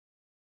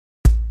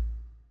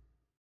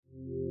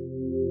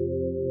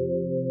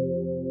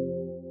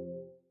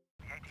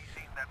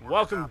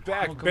Welcome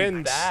back.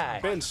 Welcome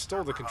back. Ben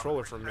stole the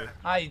controller from me.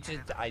 I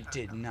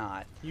did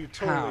not. You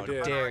totally did.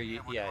 How dare you?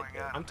 Yeah, I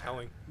did. I'm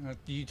telling.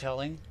 You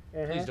telling?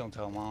 Please don't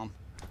tell Mom.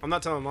 I'm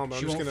not telling Mom, but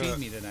She I'm just won't gonna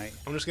feed me tonight.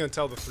 I'm just gonna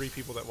tell the 3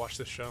 people that watch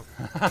this show.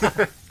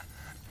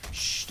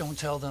 Shh, don't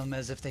tell them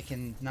as if they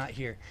can not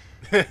hear.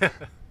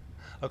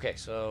 Okay,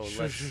 so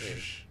let's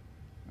see.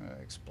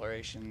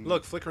 Exploration.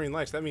 Look, flickering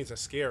lights. That means a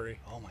scary.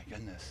 Oh my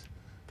goodness.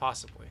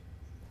 Possibly.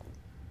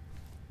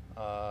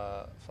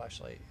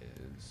 Flashlight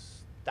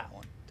is that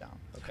one down.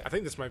 Okay. I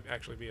think this might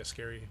actually be a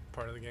scary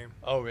part of the game.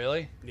 Oh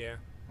really? Yeah.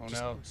 Oh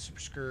no, super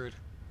screwed.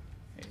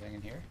 Anything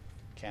in here?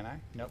 Can I?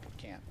 Nope,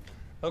 can't.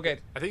 Okay.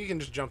 I think you can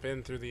just jump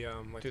in through the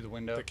like through the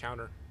window. the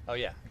counter. Oh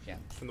yeah, I can.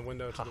 From the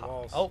window to the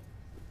walls. Oh.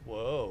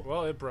 Whoa.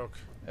 Well, it broke.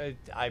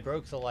 I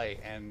broke the light,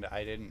 and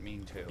I didn't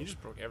mean to. You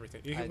just broke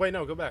everything. You can wait.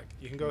 No, go back.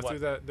 You can go through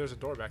that. There's a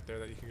door back there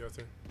that you can go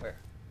through. Where?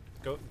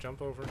 Go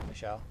jump over. I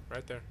shall.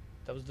 Right there.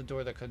 That was the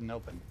door that couldn't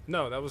open.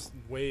 No, that was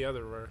way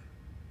otherwhere.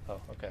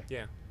 Oh, okay.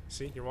 Yeah.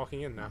 See, you're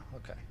walking in now. Oh,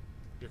 okay.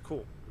 You're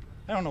cool.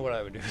 I don't know what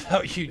I would do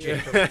without you,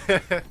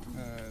 Jacob.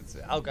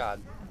 Oh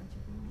God.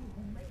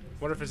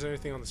 What if there's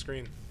anything on the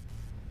screen?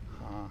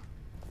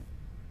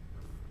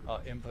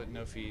 Input,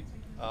 no feed.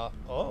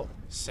 Oh.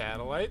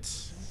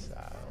 Satellites.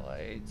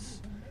 Satellites.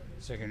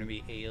 Is there gonna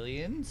be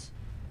aliens?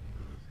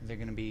 Are there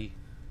gonna be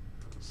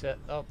set?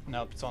 Oh,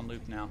 nope, it's on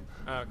loop now.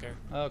 Okay.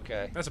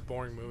 Okay. That's a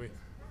boring movie.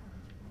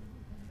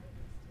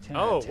 10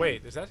 out Oh of 10.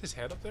 wait, is that his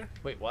head up there?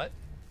 Wait, what?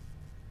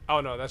 Oh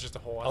no, that's just a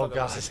hole. I Oh, thought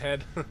that was God. his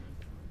head. I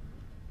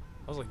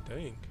was like,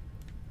 dang.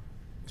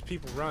 There's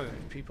people running.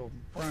 People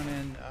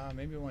running.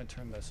 Maybe I want to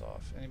turn this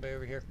off. Anybody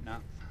over here? No.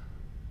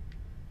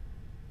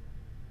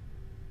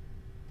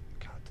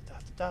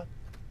 God,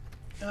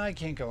 I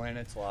can't go in.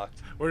 It's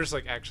locked. We're just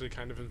like actually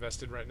kind of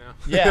invested right now.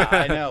 Yeah,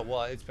 I know.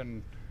 Well, it's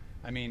been.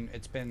 I mean,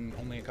 it's been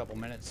only a couple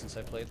minutes since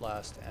I played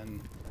last, and.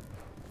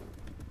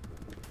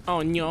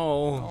 Oh no.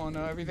 Oh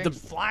no! Everything's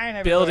flying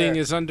everywhere. Building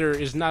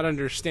is not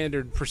under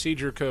standard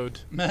procedure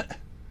code.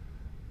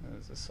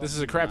 This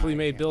is a crappily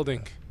made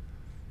building.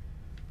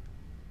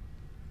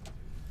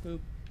 Boop.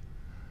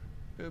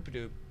 Boop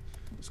doop.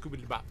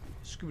 Scooby bop.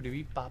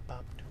 Scooby bop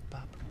bop doop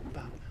bop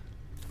bop.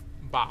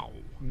 Bow.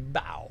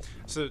 Bow.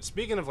 So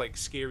speaking of like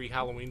scary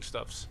Halloween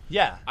stuffs,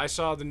 Yeah. I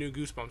saw the new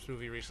Goosebumps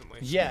movie recently.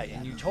 Yeah,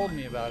 and you told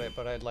me about it,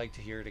 but I'd like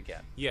to hear it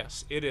again.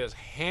 Yes, it is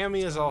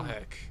hammy as all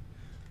heck.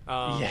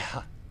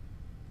 Yeah.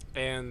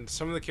 And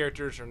some of the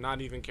characters are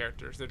not even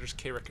characters; they're just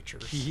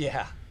caricatures.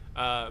 Yeah.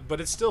 But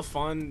it's still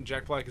fun.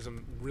 Jack Black is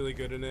really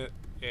good in it,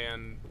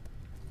 and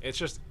it's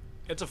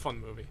a fun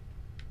movie,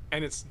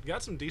 and it's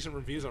got some decent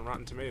reviews on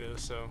Rotten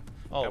Tomatoes. So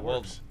that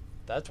works.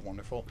 That's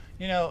wonderful.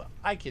 You know,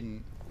 I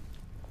can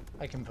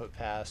put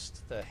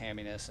past the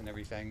hamminess and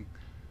everything,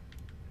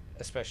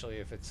 especially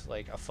if it's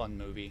like a fun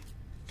movie.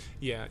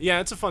 Yeah,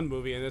 it's a fun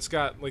movie, and it's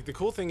got like the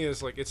cool thing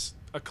is like it's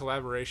a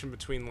collaboration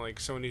between like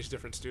Sony's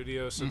different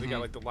studios. So they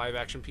got like the live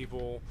action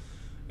people,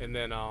 and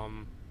then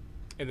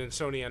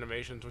Sony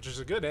Animations, which is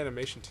a good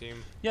animation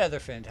team. Yeah, they're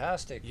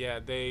fantastic. Yeah,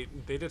 they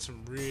did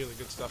some really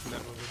good stuff in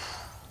that movie.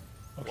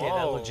 Okay,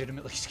 that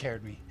legitimately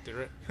scared me. Did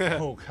it?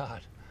 Oh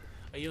God.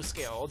 Are you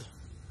scared?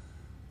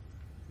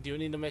 Do you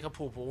need to make a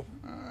poo-poo?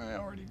 I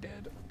already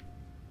did.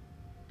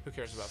 Who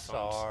cares about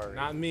phones? Sorry.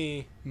 Not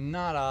me.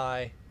 Not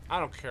I. I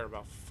don't care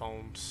about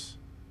phones.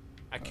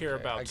 I care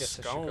about I guess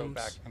scones. I should go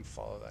back and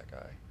follow that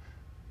guy.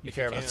 You If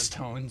care you about can.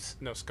 stones?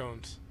 No,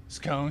 scones.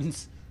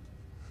 Scones?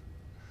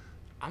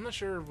 I'm not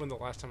sure when the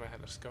last time I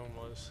had a scone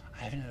was.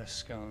 I haven't had a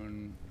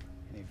scone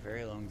in a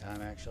very long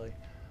time, actually.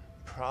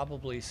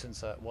 Probably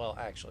since, well,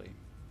 actually,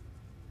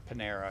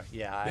 Panera.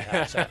 Yeah, I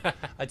have. So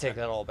I take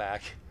that all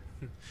back.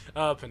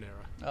 Panera.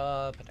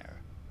 Panera.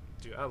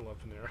 Dude, I love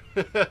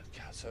Panera. God,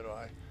 so do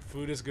I.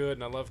 Food is good,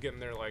 and I love getting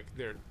their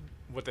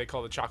what they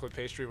call the chocolate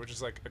pastry, which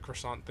is like a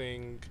croissant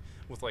thing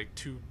with like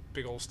 2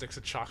 big old sticks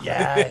of chocolate.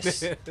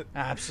 Yes, in it.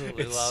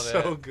 absolutely It's love it.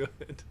 so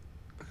good.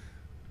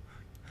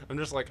 I'm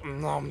just like,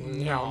 nom,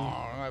 No,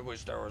 nom. I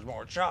wish there was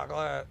more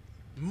chocolate.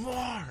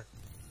 More.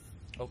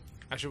 Oh,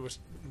 I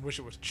wish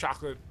it was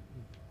chocolate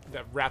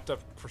that wrapped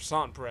up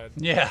croissant bread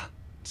yeah.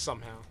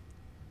 somehow.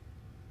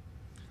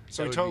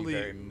 So That we would totally be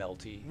very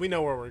melty. we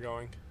know where we're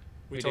going.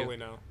 We We totally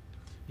do. know.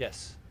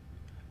 Yes,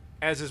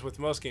 As is with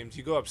most games,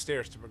 you go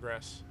upstairs to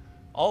progress.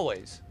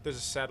 always. There's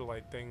a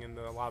satellite thing in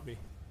the lobby.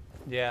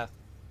 Yeah.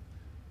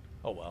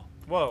 Oh well.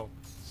 Whoa.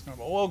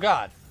 Oh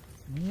God.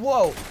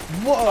 Whoa.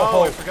 Whoa.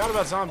 Oh, I forgot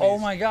about zombies. Oh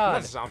my God.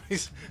 Not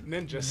zombies.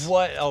 Ninjas.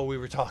 What? Oh, we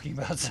were talking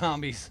about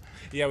zombies.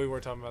 Yeah, we were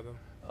talking about them.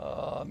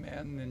 Oh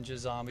man, ninja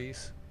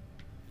zombies.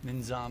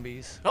 Nin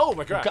zombies. Oh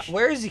my gosh.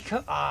 Where is he?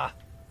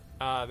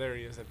 There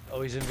he is.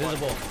 Oh, he's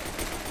invisible.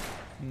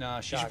 Nah,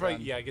 You should shotgun.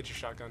 probably, yeah, get your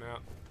shotgun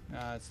out.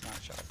 Nah, it's not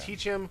shotgun.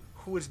 Teach him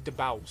who is the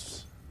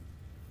boss.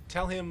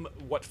 Tell him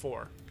what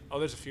for. Oh,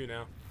 there's a few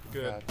now.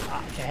 Good.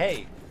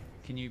 Hey,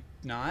 can you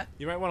not?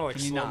 You might want to like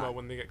Can you slow-mo not?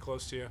 when they get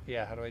close to you.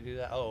 Yeah, how do I do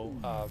that? Oh,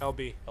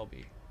 LB.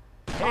 LB.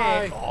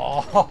 Hi. Hey.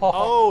 Oh,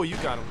 Oh, you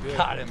got him good.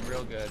 got him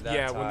real good. That's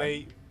Yeah, when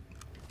hot.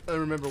 I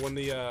remember when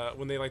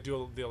they like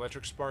do the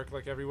electric spark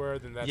like everywhere,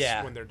 then that's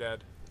Yeah. when they're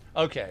dead.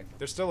 Okay.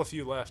 There's still a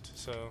few left,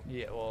 so.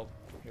 Yeah, well,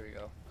 here we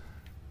go.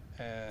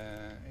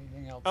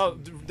 Anything else? Oh,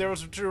 there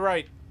was to the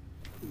right.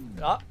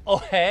 Oh,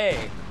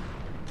 hey.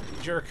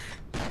 Jerk.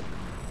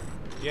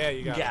 Yeah,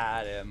 you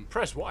got him. him.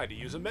 Press Y to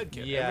use a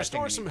medkit Yeah, and I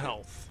restore think some we need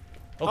health.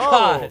 Oh,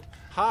 God.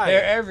 Hi.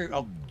 They're every.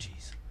 Oh,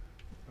 jeez.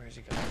 Where's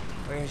he going?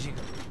 Where's he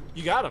going?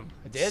 You got him.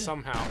 I did?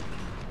 Somehow.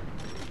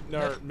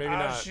 No, maybe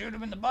not. Shoot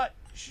him in the butt.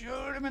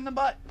 Shoot him in the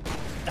butt.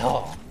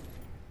 Oh.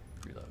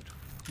 Reload.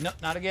 No,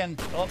 not again.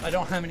 Oh, I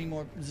don't have any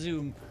more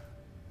zoom.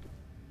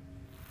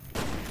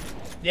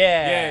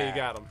 Yeah. Yeah, you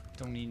got him.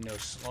 Don't need no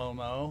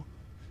slow-mo.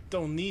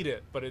 Don't need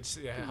it, but it's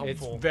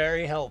helpful. It's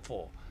very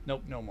helpful.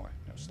 Nope, no more.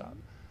 No, stop.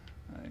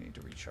 I need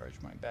to recharge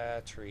my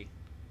battery.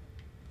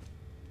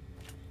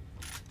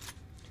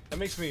 That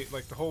makes me,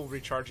 like, the whole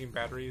recharging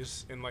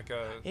batteries in, like,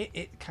 a...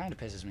 It kind of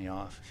pisses me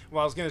off.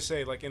 Well, I was going to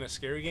say, like, in a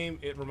scary game,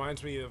 it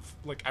reminds me of...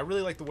 Like, I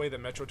really like the way that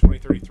Metro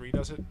 2033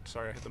 does it.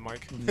 Sorry, I hit the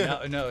mic.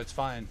 No, it's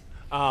fine.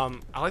 I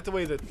like the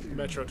way that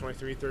Metro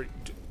 2033...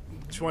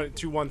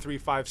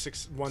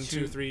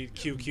 2135612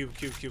 Q.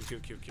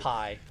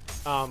 Pie.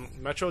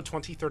 Metro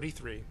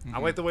 2033. Mm-hmm. I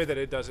like the way that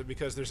it does it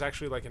because there's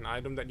actually, like, an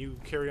item that you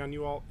carry on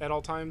you at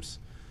all times.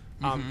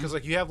 Because,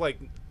 like, you have, like,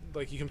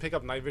 you can pick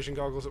up night vision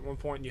goggles at one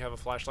point and you have a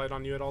flashlight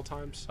on you at all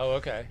times. Oh,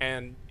 okay.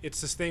 And it's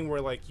this thing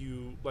where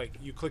you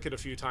click it a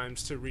few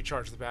times to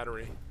recharge the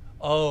battery.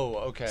 Oh,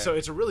 okay. So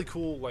it's a really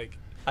cool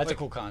that's a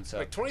cool concept.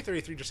 Like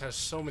 2033 just has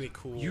so many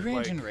cool. You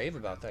rant and rave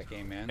about that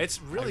game, man.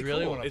 It's really cool. I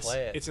really want to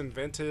play it. It's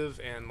inventive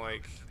and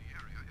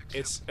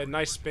it's a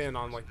nice spin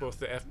on both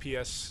the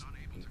FPS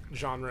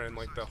genre and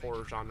the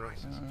horror genre.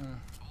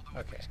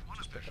 Okay,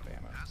 just pick up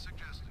ammo,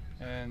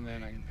 and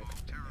then I can pick up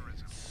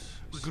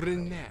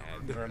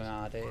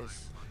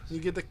grenades. You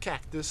get the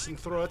cactus and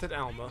throw it at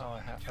Alma. Oh,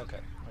 I have.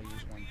 Okay, I'll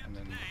use one, and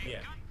then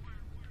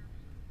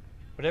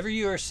Whatever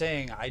you are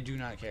saying, I do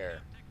not care.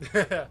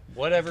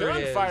 Whatever it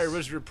is. Gunfire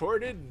was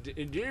reported.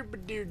 Okay,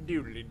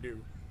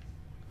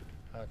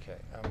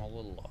 I'm a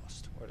little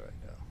lost. Where do I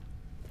go?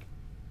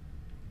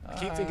 I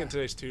keep thinking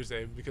today's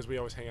Tuesday because we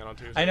always hang out on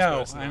Tuesdays. I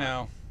know.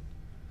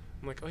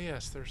 I'm like, oh yeah,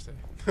 it's Thursday.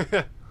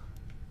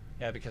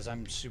 Yeah, because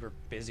I'm super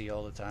busy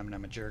all the time and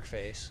I'm a jerk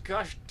face.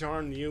 Gosh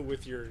darn you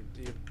with your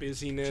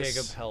busyness.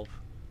 Jacob, help.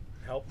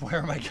 Help. Where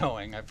am I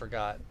going? I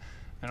forgot.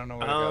 I don't know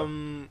where to go.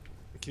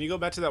 Can you go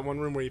back to that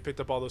one room where you picked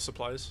up all those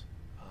supplies?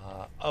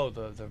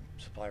 The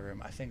supply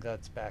room. I think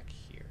that's back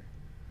here.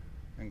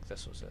 I think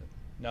this was it.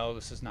 No,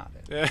 this is not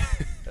it.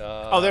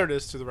 Oh, there it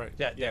is to the right.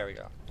 Yeah, there we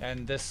go.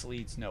 And this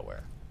leads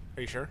nowhere.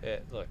 Are you sure?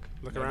 Look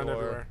no around door,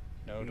 everywhere.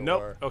 No door.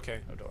 Nope. Okay.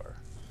 No door.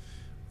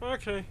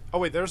 Okay. Oh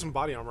wait, there's some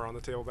body armor on the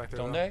table back there.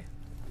 Don't they?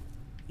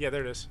 Yeah,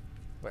 there it is.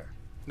 Where?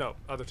 No,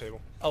 other table.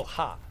 Oh,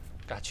 ha.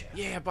 Gotcha.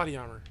 Yeah, body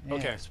armor. Yeah,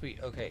 okay.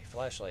 Sweet. Okay,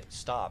 flashlight.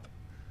 Stop.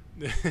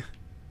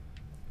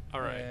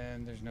 All right.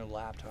 And there's no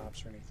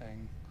laptops or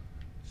anything.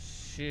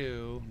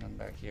 Shoe. None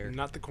back here.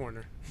 Not the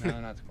corner. No,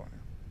 not the corner.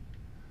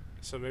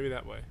 So maybe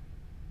that way.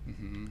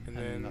 Mm-hmm. And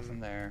then nothing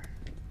there.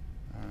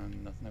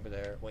 Nothing over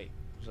there. Wait,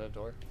 was that a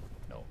door?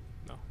 No.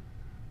 No.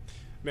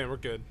 Man, we're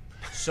good.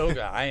 So good.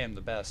 I am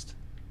the best.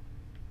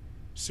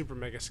 Super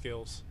mega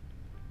skills.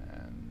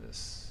 And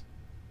this.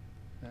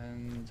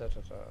 And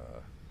da-da-da.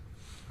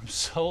 I'm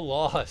so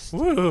lost.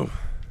 Woo!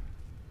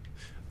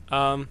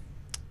 I'm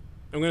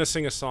gonna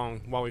sing a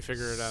song while we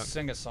figure it out.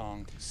 Sing a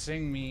song.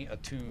 Sing me a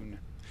tune.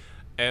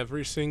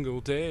 Every single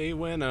day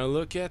when I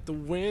look at the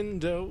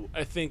window,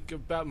 I think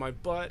about my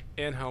butt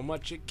and how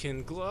much it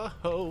can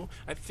glow.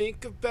 I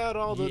think about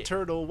all the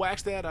turtle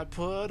wax that I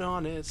put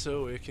on it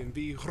so it can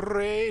be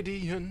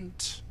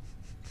radiant.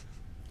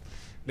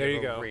 There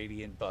you go.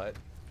 Radiant butt.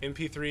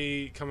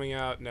 MP3 coming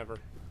out never.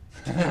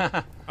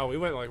 Oh, we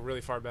went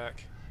really far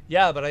back.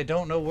 Yeah, but I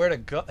don't know where to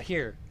go.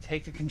 Here,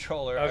 take the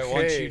controller. Okay. I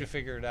want you to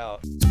figure it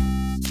out.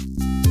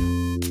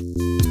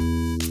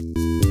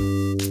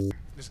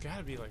 There's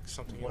gotta be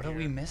something. What are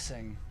we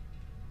missing?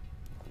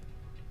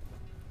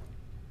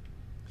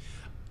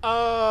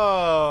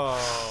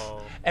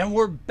 Oh. And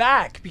we're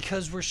back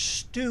because we're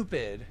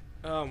stupid.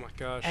 Oh my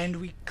gosh. And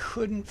we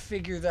couldn't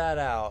figure that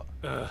out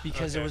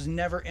because okay. it was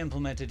never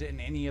implemented in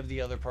any of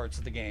the other parts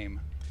of the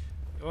game.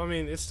 Well, I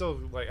mean, it's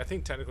still I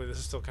think technically this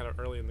is still kind of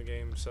early in the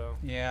game, so.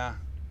 Yeah.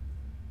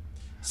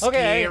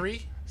 Scary.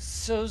 Okay.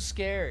 So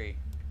scary.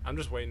 I'm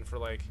just waiting for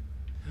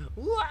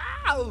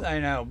Wow! I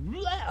know.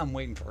 I'm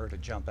waiting for her to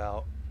jump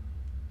out.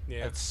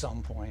 Yeah. At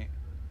some point.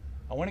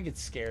 I want to get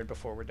scared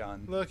before we're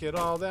done. Look at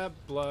all that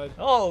blood.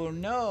 Oh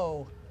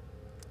no!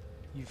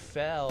 You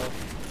fell.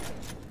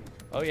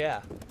 Oh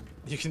yeah.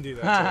 You can do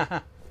that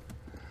too.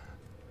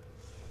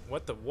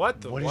 What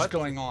is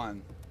going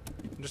on?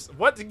 Just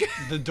what?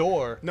 The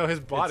door. No, his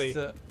body.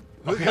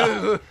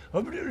 Whoa!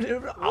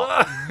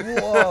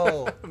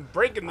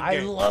 Breaking the game. I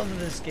love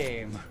this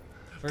game.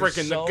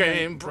 Breaking the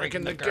game.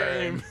 Breaking the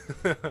game.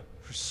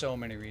 For so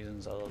many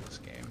reasons, I love this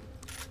game.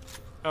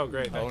 Oh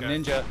great! Oh guy.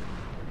 ninja!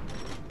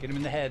 Get him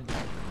in the head.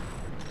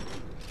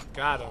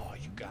 Got him. Oh,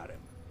 you got him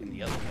in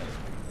the other head.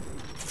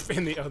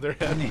 In the other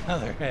head. In the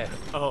other head.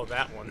 Oh,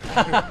 that one.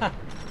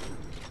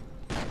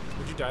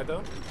 Did you die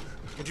though?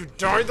 Would you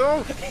die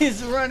though?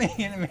 His running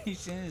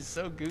animation is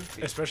so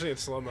goofy. Especially in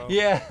slow-mo.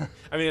 Yeah.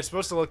 I mean, it's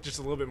supposed to look just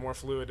a little bit more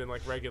fluid than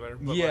like regular.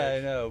 But Yeah, like, I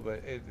know,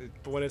 but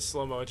but when it's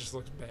slow-mo, it just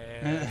looks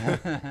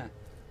bad.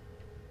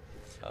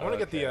 I want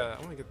to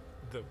get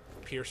the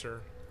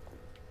piercer.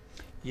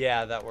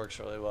 Yeah, that works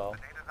really well.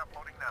 Data's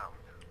uploading now.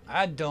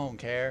 I don't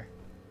care.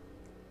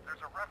 There's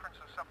a reference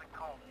to something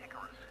called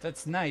Icarus.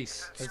 That's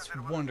nice. That's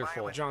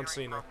wonderful. John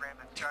Cena.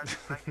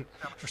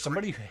 For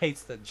somebody who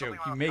hates that joke,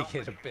 you make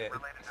it a bit.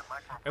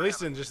 At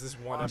least in just this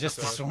one episode. Just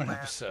this one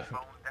episode.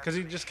 Because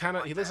he just kind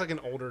of, he looks like an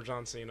older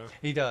John Cena.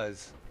 He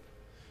does.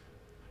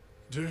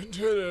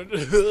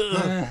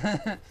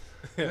 Hip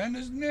And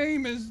his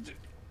name is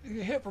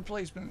hip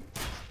replacement.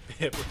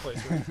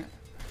 replacement.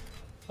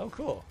 Oh,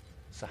 cool.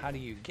 So how do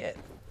you get?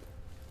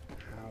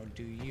 How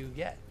do you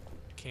get?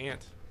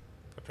 Can't.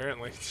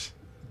 Apparently.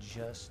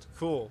 Just.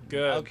 Cool.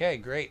 Good. Okay,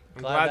 great.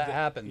 I'm Glad that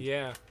happened.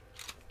 Yeah.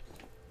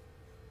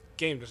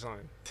 Game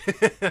design.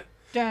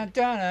 Dun, dun,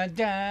 dun,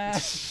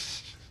 dun.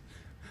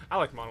 I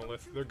like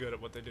Monolith. They're good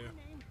at what they do.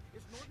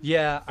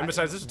 Yeah. And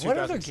besides, this is what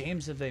other 2000s.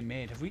 games have they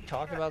made? Have we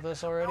talked about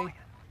this already?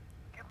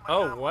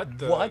 Oh, what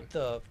the? What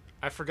the?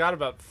 I forgot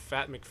about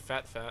Fat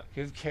McFat.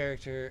 Give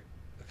character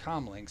a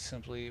comm link.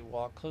 Simply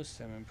walk close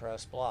to him and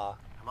press blah.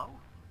 Hello?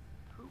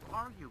 Who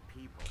are you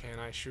people? Can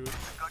I shoot?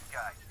 Good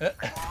guys. Are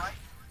you alright?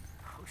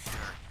 Oh,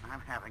 sure.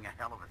 I'm having a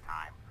hell of a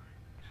time.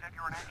 You said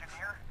you're an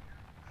engineer?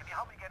 Can you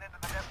help me get into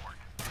the network?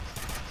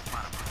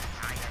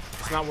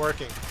 It's not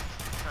working.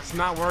 It's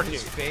not working.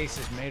 His face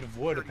is made of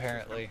wood,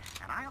 apparently.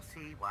 And I'll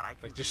see what I can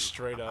Like, just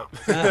straight up.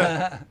 I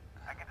can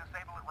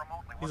disable it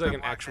remotely. He's like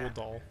an actual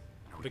doll.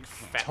 Big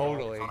fat doll.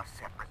 Totally. on a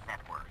separate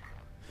network.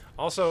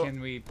 Also, Can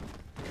we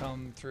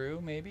come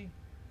through, maybe?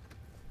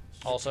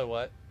 Also,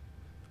 what?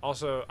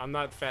 Also, I'm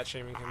not fat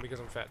shaming him because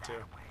I'm fat too.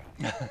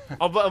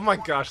 Oh, but, oh my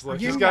gosh, look.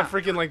 You're He's got not-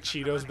 freaking like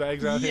Cheetos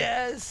bags out here.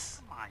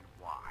 Yes! My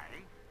why?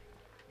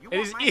 You It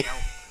want is my e-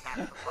 help?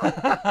 That's the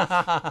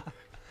problem.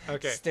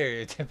 Okay.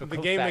 Stereotypical The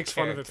game fat makes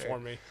fun of it character. for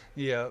me.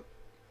 Yep.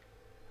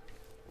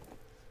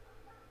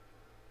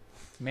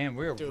 Man,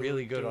 we're Dude,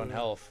 really good on dude.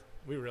 health.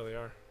 We really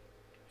are.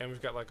 And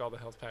we've got like all the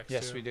health packs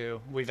Yes, too. we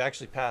do. We've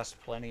actually passed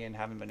plenty and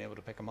haven't been able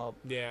to pick them up.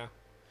 Yeah.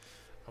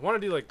 I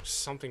want to do like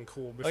something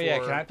cool before. Oh yeah,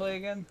 can I play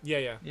again? Yeah,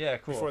 yeah. Yeah,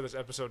 cool. Before this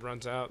episode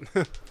runs out.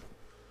 All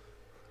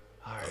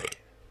right.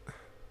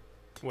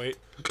 Wait.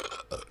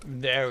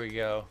 There we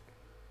go.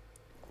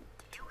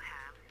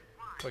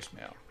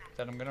 Voicemail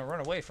that I'm gonna run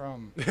away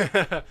from.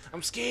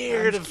 I'm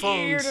scared of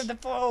Scared phones. of the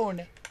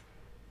phone.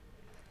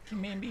 He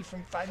made me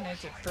from Five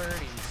Nights at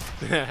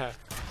Freddy's.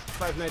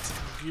 5 Nights at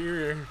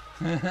Gear.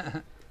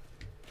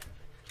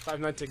 5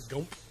 Nights at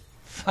Gump.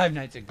 Five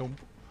Nights at Gump.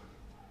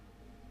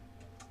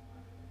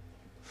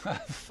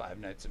 Five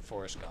Nights at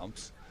Forrest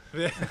Gump's.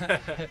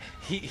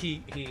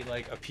 he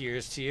like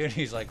appears to you and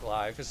he's like,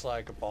 life is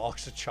like a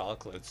box of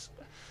chocolates.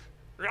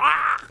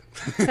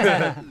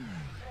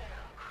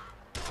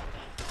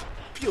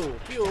 Pew,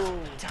 pew.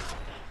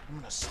 I'm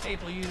gonna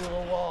staple you to the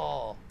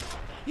wall.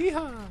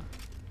 Yeehaw.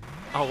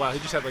 Oh wow, he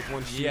just had like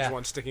one huge Yeah.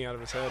 one sticking out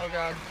of his head. Oh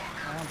god,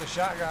 I want the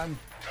shotgun.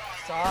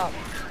 Stop.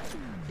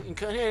 You can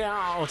cut it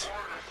out.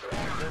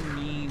 You're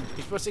mean.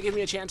 You're supposed to give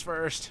me a chance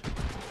first.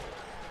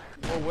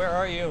 Well, where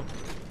are you?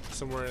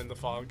 Somewhere in the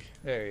fog.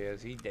 There he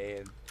is. He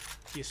dead.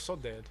 He's so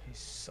dead. He's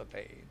so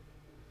dead.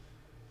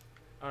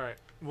 Alright,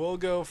 we'll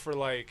go for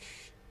like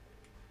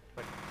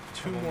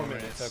 2 more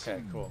minutes.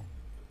 Okay, cool.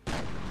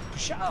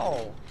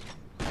 Ka-chow!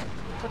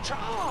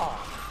 Ka-chow!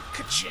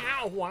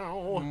 Ka-chow,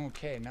 wow.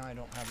 Okay, now I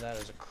don't have that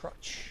as a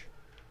crutch.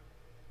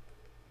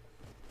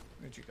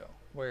 Where'd you go?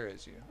 Where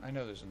is you? I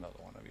know there's another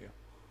one of you.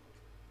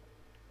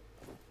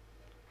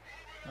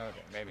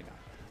 Okay, maybe not.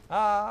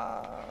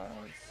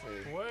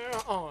 Let's see. Where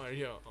are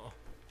you?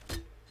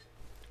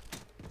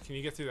 Can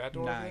you get through that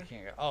door? Nah, over I there?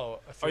 can't go. Oh,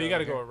 Oh, you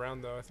gotta go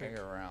around though, I Bring think. it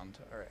around.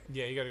 Alright.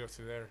 Yeah, you gotta go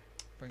through there.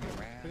 Bring it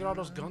around. Look at all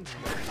those guns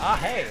in there. Ah,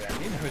 hey! I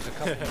knew there was a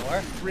couple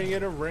more. Bring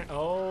it around.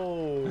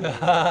 Oh.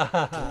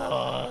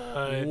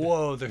 Blood.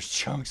 Whoa, there's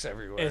chunks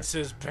everywhere. It's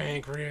his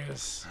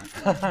pancreas.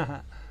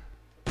 That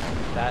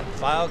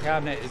file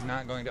cabinet is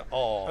not going to.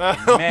 Oh,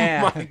 Oh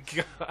man. my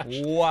gosh.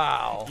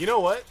 Wow. You know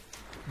what?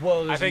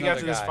 Whoa, there's I think another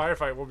after this guy.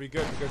 firefight we'll be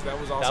good because that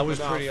was awesome. That was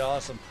enough. pretty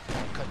awesome.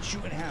 Cut you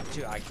in half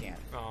too. I can't.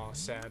 Oh,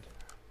 sad.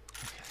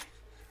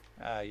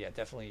 Yeah,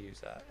 definitely use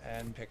that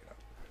and pick it up.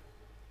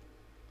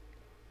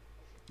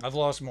 I've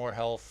lost more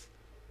health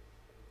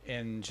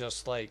in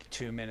just like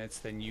 2 minutes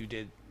than you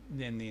did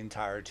in the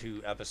entire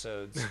 2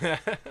 episodes.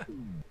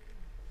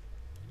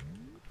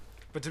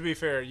 But to be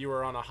fair, you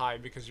were on a high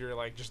because you were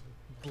like just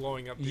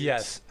blowing up dudes.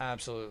 Yes,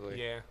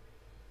 absolutely. Yeah.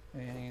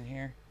 Anything in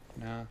here?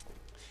 No.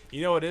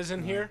 You know what is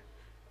in here?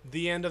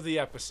 The end of the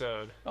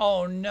episode.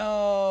 Oh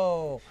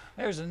no!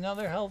 There's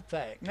another health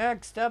pack.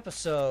 Next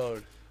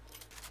episode.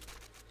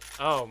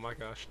 Oh my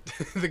gosh.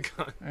 The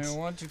guns. I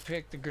want to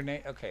pick the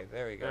grenade. Okay,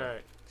 there we go.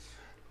 Alright.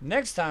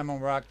 Next time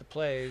on Rock the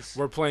Plays.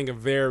 We're playing a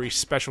very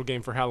special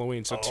game for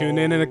Halloween, so tune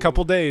in a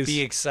couple days.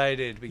 Be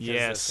excited because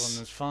Yes. this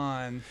one is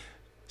fun.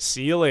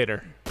 See you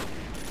later.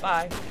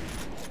 Bye.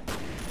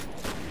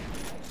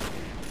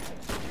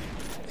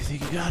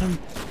 think you got him.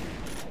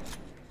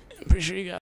 I'm pretty sure you got him.